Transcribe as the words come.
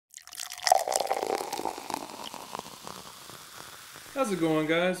How's it going,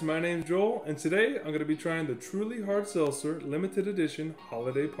 guys? My name's Joel, and today I'm going to be trying the Truly Hard Seltzer Limited Edition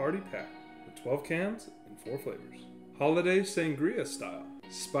Holiday Party Pack with 12 cans and 4 flavors. Holiday Sangria Style,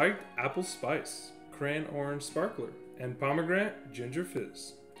 Spiked Apple Spice, Cran Orange Sparkler, and Pomegranate Ginger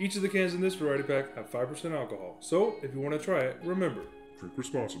Fizz. Each of the cans in this variety pack have 5% alcohol, so if you want to try it, remember, drink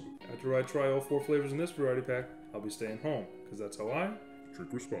responsibly. After I try all 4 flavors in this variety pack, I'll be staying home, because that's how I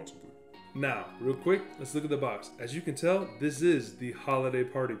drink responsibly. Now, real quick, let's look at the box. As you can tell, this is the holiday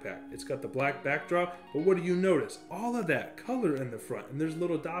party pack. It's got the black backdrop, but what do you notice? All of that color in the front, and there's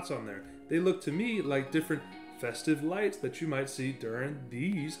little dots on there. They look to me like different festive lights that you might see during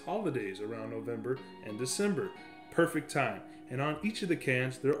these holidays around November and December. Perfect time. And on each of the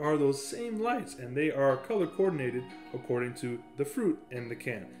cans, there are those same lights, and they are color coordinated according to the fruit in the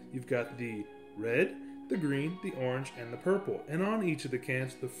can. You've got the red, the green, the orange, and the purple. And on each of the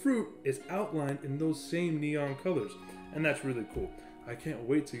cans, the fruit is outlined in those same neon colors. And that's really cool. I can't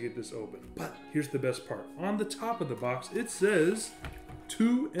wait to get this open. But here's the best part. On the top of the box, it says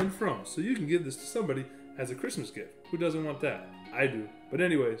to and from. So you can give this to somebody as a Christmas gift. Who doesn't want that? I do. But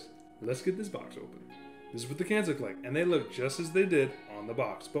anyways, let's get this box open. This is what the cans look like, and they look just as they did on the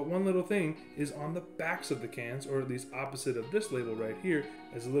box. But one little thing is on the backs of the cans, or at least opposite of this label right here,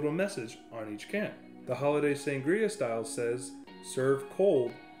 is a little message on each can. The Holiday Sangria Style says, serve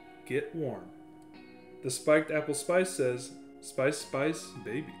cold, get warm. The Spiked Apple Spice says, spice, spice,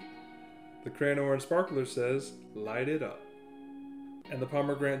 baby. The Cran Orange Sparkler says, light it up. And the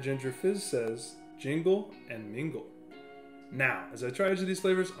Pomegranate Ginger Fizz says, jingle and mingle. Now, as I try each of these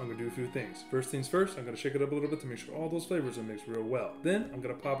flavors, I'm going to do a few things. First things first, I'm going to shake it up a little bit to make sure all those flavors are mixed real well. Then, I'm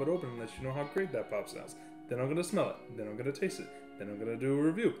going to pop it open and let you know how great that pop sounds. Then I'm going to smell it. Then I'm going to taste it. Then I'm going to do a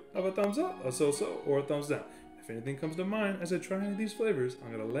review of a thumbs up, a so-so, or a thumbs down. If anything comes to mind as I try any of these flavors,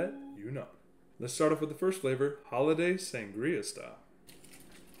 I'm going to let you know. Let's start off with the first flavor, Holiday Sangria Style.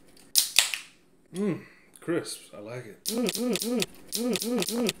 Crisp. I like it.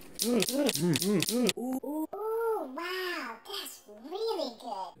 Ooh, wow, that's really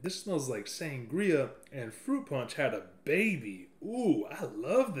good. This smells like sangria and fruit punch had a baby. Ooh, I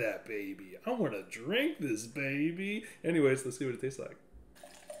love that baby. I want to drink this baby. Anyways, let's see what it tastes like.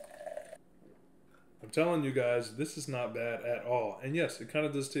 I'm telling you guys, this is not bad at all. And yes, it kind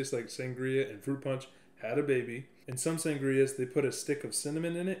of does taste like sangria and fruit punch had a baby. In some sangrias, they put a stick of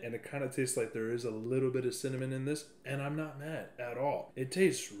cinnamon in it, and it kind of tastes like there is a little bit of cinnamon in this, and I'm not mad at all. It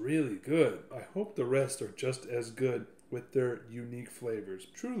tastes really good. I hope the rest are just as good with their unique flavors.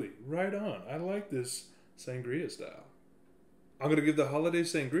 Truly, right on. I like this sangria style. I'm going to give the Holiday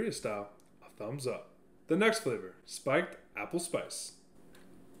Sangria Style a thumbs up. The next flavor, Spiked Apple Spice.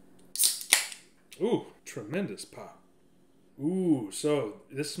 Ooh, tremendous pop. Ooh, so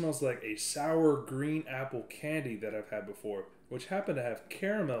this smells like a sour green apple candy that I've had before, which happened to have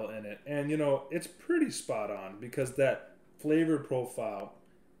caramel in it. And you know, it's pretty spot on because that flavor profile,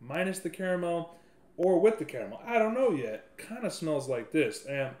 minus the caramel or with the caramel, I don't know yet, kind of smells like this.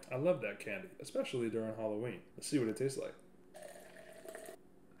 And I love that candy, especially during Halloween. Let's see what it tastes like.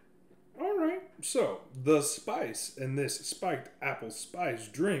 Alright, so the spice in this Spiked Apple Spice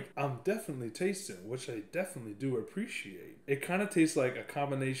drink, I'm definitely tasting, which I definitely do appreciate. It kind of tastes like a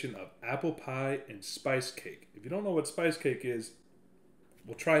combination of apple pie and spice cake. If you don't know what spice cake is,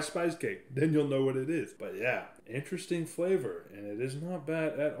 well, try spice cake, then you'll know what it is. But yeah, interesting flavor, and it is not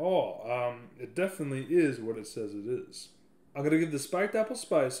bad at all. It definitely is what it says it is. I'm going to give the Spiked Apple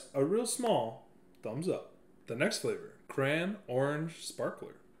Spice a real small thumbs up. The next flavor, Cran Orange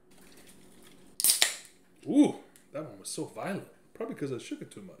Sparkler. Ooh, that one was so violent. Probably because I shook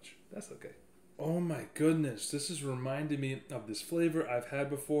it too much. That's okay. Oh my goodness, this is reminding me of this flavor I've had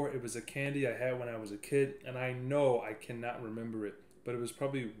before. It was a candy I had when I was a kid, and I know I cannot remember it, but it was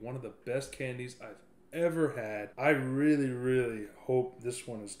probably one of the best candies I've ever had. I really, really hope this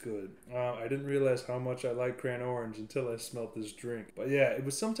one is good. I didn't realize how much I like Cran Orange until I smelled this drink. But yeah, it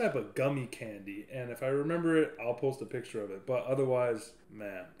was some type of gummy candy, and if I remember it, I'll post a picture of it. But otherwise,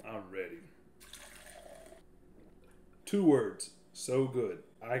 man, I'm ready. 2 words, so good.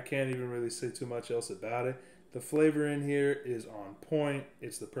 I can't even really say too much else about it. The flavor in here is on point.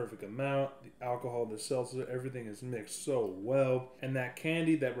 It's the perfect amount. The alcohol, the seltzer, everything is mixed so well. And that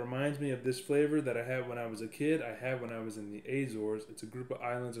candy that reminds me of this flavor that I had when I was a kid, I had when I was in the Azores. It's a group of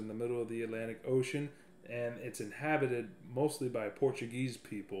islands in the middle of the Atlantic Ocean, and it's inhabited mostly by Portuguese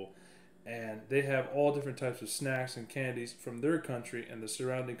people. And they have all different types of snacks and candies from their country and the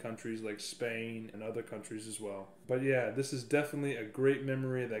surrounding countries like Spain and other countries as well. But yeah, this is definitely a great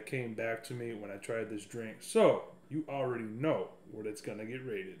memory that came back to me when I tried this drink. So, you already know what it's going to get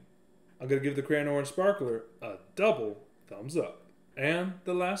rated. I'm going to give the Cran Orange Sparkler a double thumbs up. And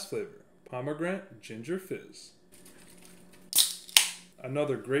the last flavor, pomegranate ginger fizz.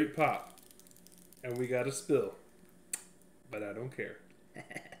 Another great pop. And we got a spill. But I don't care.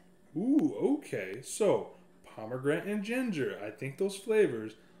 Ooh, okay. So, pomegranate and ginger. I think those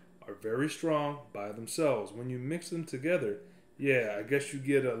flavors are very strong by themselves. When you mix them together, yeah, I guess you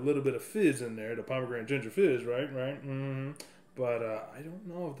get a little bit of fizz in there, the pomegranate ginger fizz, right? Mm-hmm. But I don't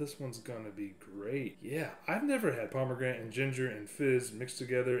know if this one's gonna be great. Yeah, I've never had pomegranate and ginger and fizz mixed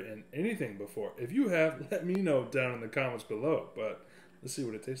together in anything before. If you have, let me know down in the comments below. But let's see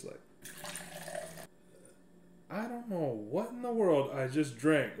what it tastes like. I don't know what in the world I just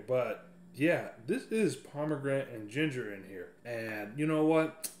drank, but yeah, this is pomegranate and ginger in here. And you know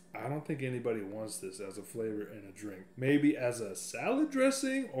what? I don't think anybody wants this as a flavor in a drink. Maybe as a salad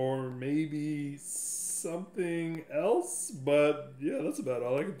dressing or maybe something else. But yeah, that's about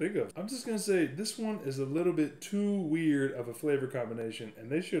all I can think of. I'm just going to say this one is a little bit too weird of a flavor combination. And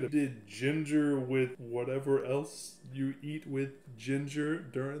they should have did ginger with whatever else you eat with ginger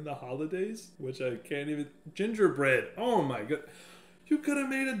during the holidays. Which I can't even... Gingerbread. Oh my god. You could have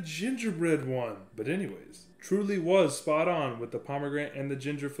made a gingerbread one. But anyways, truly was spot on with the pomegranate and the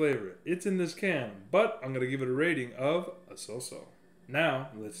ginger flavor. It's in this can, but I'm going to give it a rating of a so-so. Now,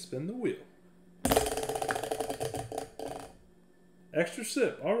 let's spin the wheel. Extra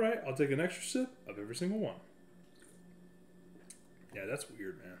sip. All right, I'll take an extra sip of every single one. Yeah, that's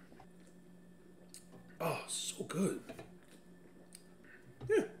weird, man. Oh, so good.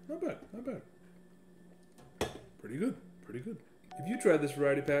 Yeah, not bad, not bad. Pretty good, pretty good. If you tried this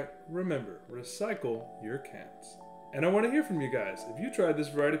variety pack, remember, recycle your cans. And I want to hear from you guys. If you tried this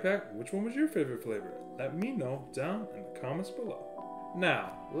variety pack, which one was your favorite flavor? Let me know down in the comments below.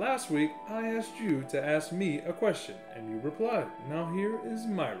 Now, last week I asked you to ask me a question, and you replied. Now here is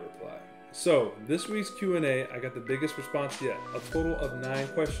my reply. So, this week's Q&A, I got the biggest response yet, a total of 9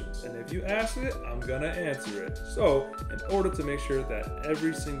 questions. And if you ask it, I'm gonna answer it. So, in order to make sure that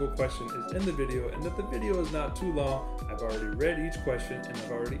every single question is in the video and that the video is not too long, I've already read each question and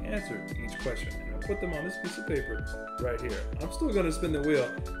I've already answered each question. And I put them on this piece of paper right here. I'm still gonna spin the wheel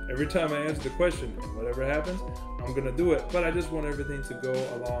every time I answer the question, and whatever happens, I'm gonna do it. But I just want everything to go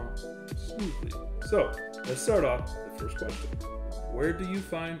along smoothly. So, let's start off with the first question. Where do you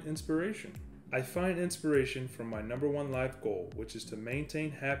find inspiration? I find inspiration from my #1 life goal, which is to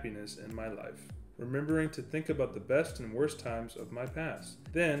maintain happiness in my life. Remembering to think about the best and worst times of my past.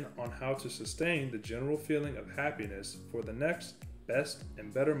 Then on how to sustain the general feeling of happiness for the next best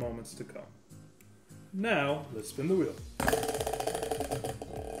and better moments to come. Now, let's spin the wheel.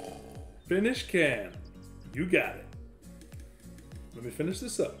 Finish can. You got it. Let me finish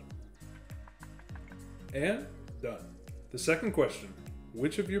this up. And done. The second question,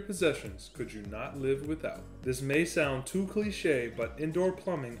 which of your possessions could you not live without? This may sound too cliche, but indoor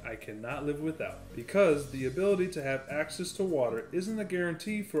plumbing I cannot live without, because the ability to have access to water isn't a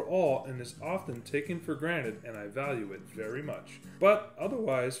guarantee for all and is often taken for granted, and I value it very much. But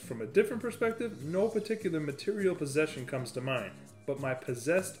otherwise, from a different perspective, no particular material possession comes to mind, but my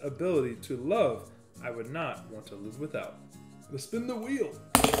possessed ability to love I would not want to live without. Let's spin the wheel.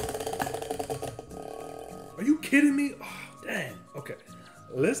 Are you kidding me? Oh, dang. Okay,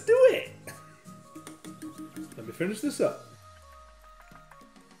 let's do it. Let me finish this up.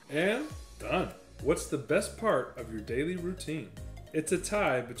 And done. What's the best part of your daily routine? It's a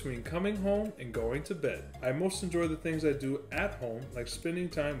tie between coming home and going to bed. I most enjoy the things I do at home, like spending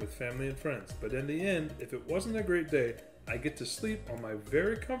time with family and friends. But in the end, if it wasn't a great day, I get to sleep on my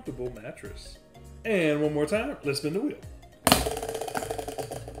very comfortable mattress. And one more time, let's spin the wheel.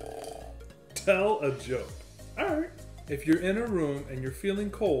 Tell a joke. Alright. If you're in a room and you're feeling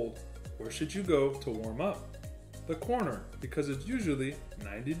cold, where should you go to warm up? The corner, because it's usually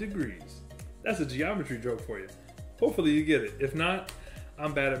 90 degrees. That's a geometry joke for you. Hopefully you get it. If not,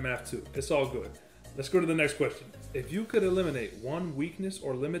 I'm bad at math too. It's all good. Let's go to the next question. If you could eliminate one weakness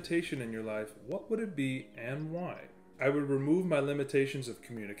or limitation in your life, what would it be and why? I would remove my limitations of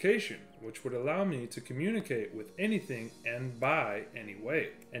communication, which would allow me to communicate with anything and by any way,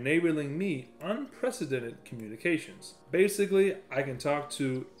 enabling me unprecedented communications. Basically, I can talk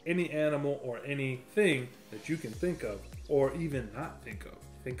to any animal or anything that you can think of, or even not think of.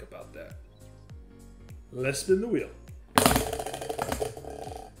 Think about that. Let's spin the wheel.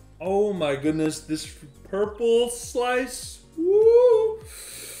 Oh my goodness, this purple slice. Woo!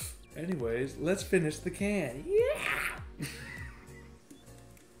 Anyways, let's finish the can. Yeah!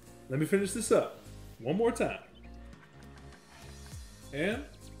 Let me finish this up one more time. And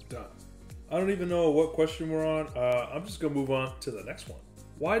done. I don't even know what question we're on. I'm just gonna move on to the next one.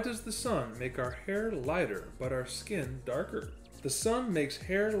 Why does the sun make our hair lighter but our skin darker? The sun makes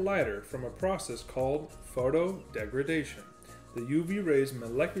hair lighter from a process called photodegradation. The UV rays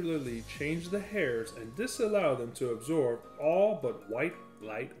molecularly change the hairs and disallow them to absorb all but white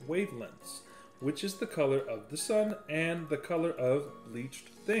light wavelengths, which is the color of the sun and the color of bleached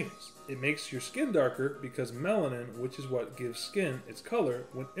things. It makes your skin darker because melanin, which is what gives skin its color,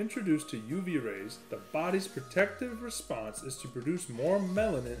 when introduced to UV rays, the body's protective response is to produce more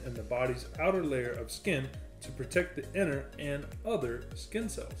melanin in the body's outer layer of skin to protect the inner and other skin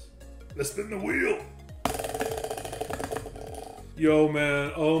cells. Let's spin the wheel! Yo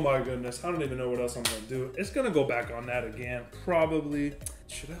man, oh my goodness, I don't even know what else I'm gonna do. It's gonna go back on that again, probably.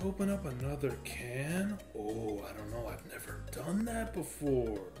 Should I open up another can? Oh, I don't know, I've never done that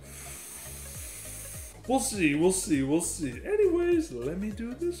before. We'll see, we'll see, we'll see. Anyways, let me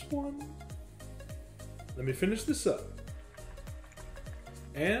do this one. Let me finish this up.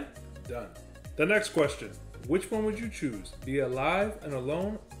 And done. The next question. Which one would you choose? Be alive and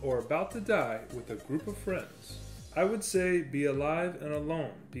alone or about to die with a group of friends? I would say be alive and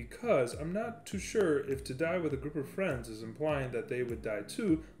alone because I'm not too sure if to die with a group of friends is implying that they would die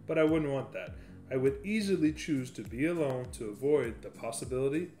too, but I wouldn't want that. I would easily choose to be alone to avoid the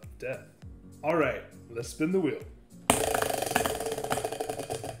possibility of death. Alright, let's spin the wheel.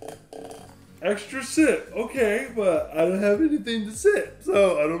 Extra sip, okay, but I don't have anything to sip,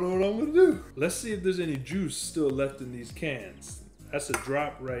 so I don't know what I'm gonna do. Let's see if there's any juice still left in these cans. That's a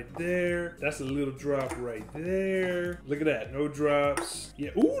drop right there. That's a little drop right there. Look at that, no drops. Yeah,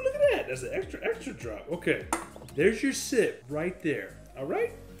 ooh, look at that. That's an extra drop. Okay, there's your sip right there. All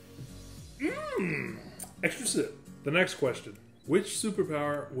right? Extra sip. The next question. Which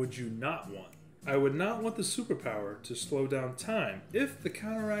superpower would you not want? I would not want the superpower to slow down time if the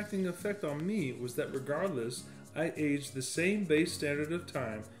counteracting effect on me was that regardless, I aged the same base standard of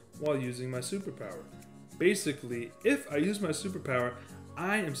time while using my superpower. Basically, if I use my superpower,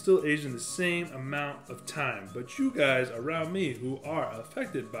 I am still aging the same amount of time, but you guys around me who are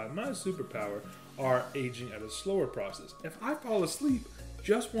affected by my superpower are aging at a slower process. If I fall asleep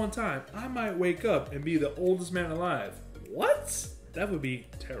just one time, I might wake up and be the oldest man alive. What? That would be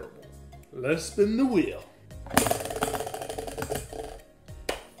terrible. Let's spin the wheel.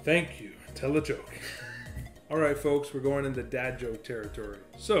 Thank you. Tell a joke. Alright folks, we're going into dad joke territory.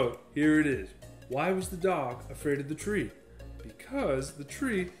 So, here it is. Why was the dog afraid of the tree? Because the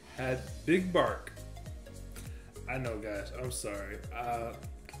tree had big bark. I know guys, I'm sorry.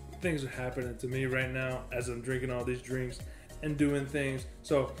 Things are happening to me right now as I'm drinking all these drinks and doing things.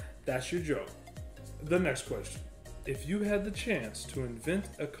 So that's your joke. The next question. If you had the chance to invent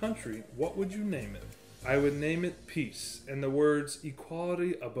a country, what would you name it? I would name it peace, and the words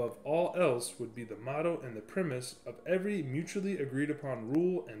equality above all else would be the motto and the premise of every mutually agreed upon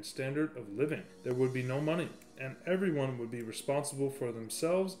rule and standard of living. There would be no money, and everyone would be responsible for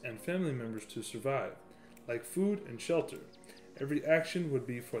themselves and family members to survive, like food and shelter. Every action would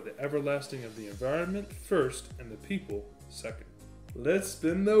be for the everlasting of the environment first and the people second. Let's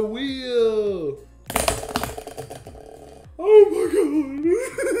spin the wheel! Oh my god!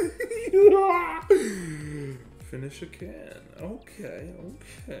 Finish a can. Okay,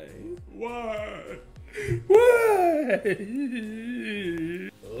 okay. Why? Why?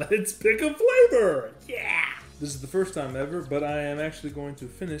 Let's pick a flavor! Yeah! This is the first time ever, but I am actually going to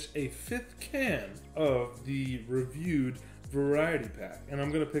finish a 5th can of the reviewed variety pack. And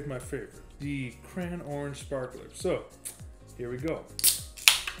I'm going to pick my favorite, the Cran Orange Sparkler. So, here we go.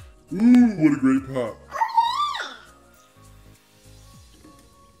 Ooh, what a great pop.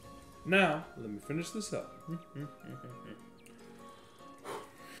 Now, let me finish this up.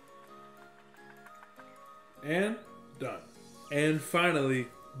 And done. And finally,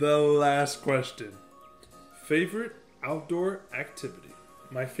 the last question. Favorite outdoor activity?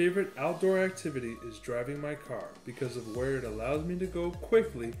 My favorite outdoor activity is driving my car because of where it allows me to go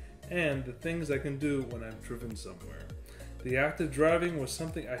quickly and the things I can do when I've driven somewhere. The act of driving was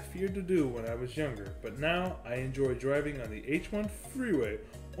something I feared to do when I was younger, but now I enjoy driving on the H1 freeway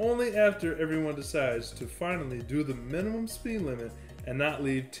only after everyone decides to finally do the minimum speed limit and not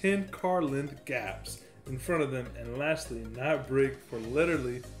leave 10 car length gaps in front of them, and lastly, not brake for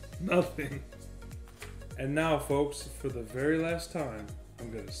literally nothing. And now folks, for the very last time,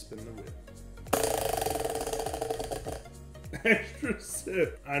 I'm gonna spin the wheel. Extra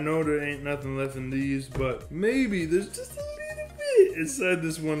sip. I know there ain't nothing left in these, but maybe there's just a little bit inside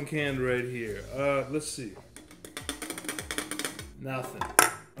this one can right here. Let's see. Nothing.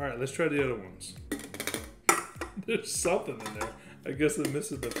 Alright, let's try the other ones. There's something in there. I guess I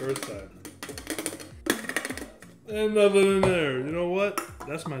missed it the first time. And nothing in there. You know what?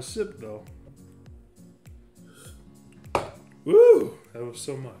 That's my sip though. Woo! That was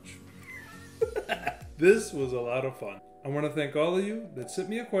so much. This was a lot of fun. I want to thank all of you that sent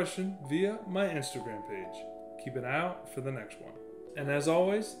me a question via my Instagram page. Keep an eye out for the next one. And as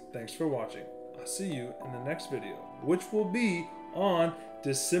always, thanks for watching. I'll see you in the next video, which will be on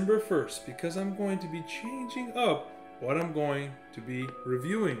December 1st, because I'm going to be changing up what I'm going to be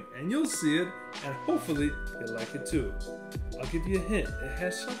reviewing, and you'll see it, and hopefully you'll like it too. I'll give you a hint. It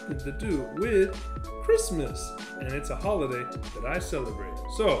has something to do with Christmas, and it's a holiday that I celebrate.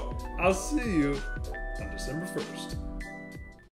 So I'll see you on December 1st.